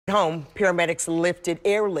Home, paramedics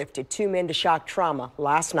airlifted two men to shock trauma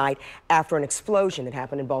last night after an explosion that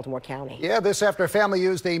happened in Baltimore County. Yeah, this after a family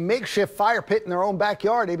used a makeshift fire pit in their own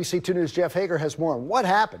backyard. ABC 2 News' Jeff Hager has more on what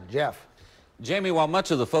happened. Jeff. Jamie, while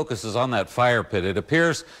much of the focus is on that fire pit, it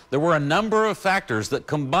appears there were a number of factors that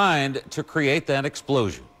combined to create that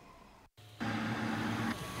explosion.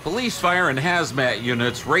 Police, fire, and hazmat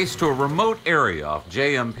units raced to a remote area off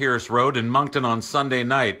JM Pearce Road in Monkton on Sunday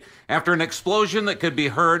night after an explosion that could be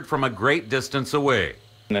heard from a great distance away.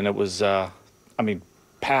 And then it was, pow.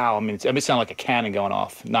 It sounded like a cannon going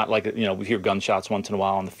off. Not like, we hear gunshots once in a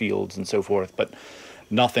while in the fields and so forth, but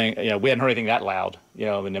nothing, we hadn't heard anything that loud,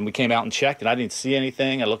 and then we came out and checked and I didn't see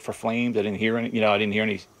anything. I looked for flames. I didn't hear any, I didn't hear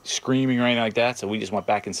any screaming or anything like that. So we just went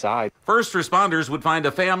back inside. First responders would find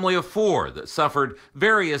a family of four that suffered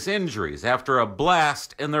various injuries after a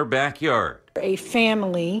blast in their backyard. A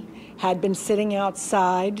family had been sitting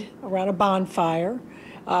outside around a bonfire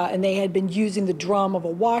and they had been using the drum of a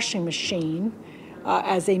washing machine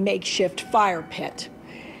as a makeshift fire pit.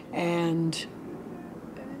 And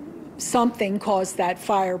something caused that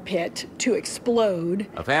fire pit to explode.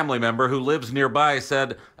 A family member who lives nearby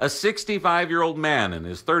said a 65-year-old man and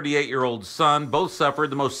his 38-year-old son both suffered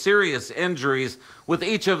the most serious injuries, with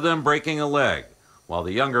each of them breaking a leg, while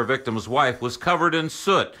the younger victim's wife was covered in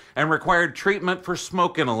soot and required treatment for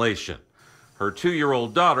smoke inhalation. Her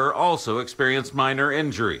 2-year-old daughter also experienced minor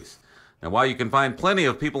injuries. And while you can find plenty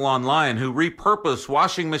of people online who repurpose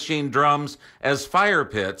washing machine drums as fire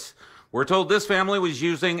pits, we're told this family was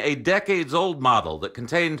using a decades-old model that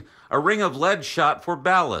contained a ring of lead shot for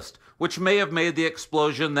ballast, which may have made the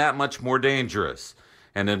explosion that much more dangerous.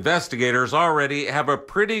 And investigators already have a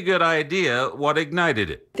pretty good idea what ignited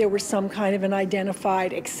it. There was some kind of an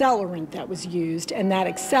identified accelerant that was used, and that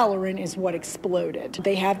accelerant is what exploded.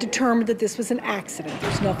 They have determined that this was an accident.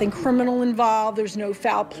 There's nothing criminal involved, there's no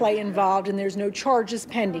foul play involved, and there's no charges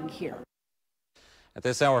pending here. At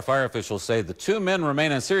this hour, fire officials say the two men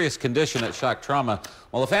remain in serious condition at shock trauma,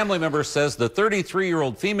 while a family member says the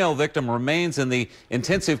 33-year-old female victim remains in the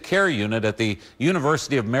intensive care unit at the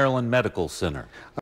University of Maryland Medical Center.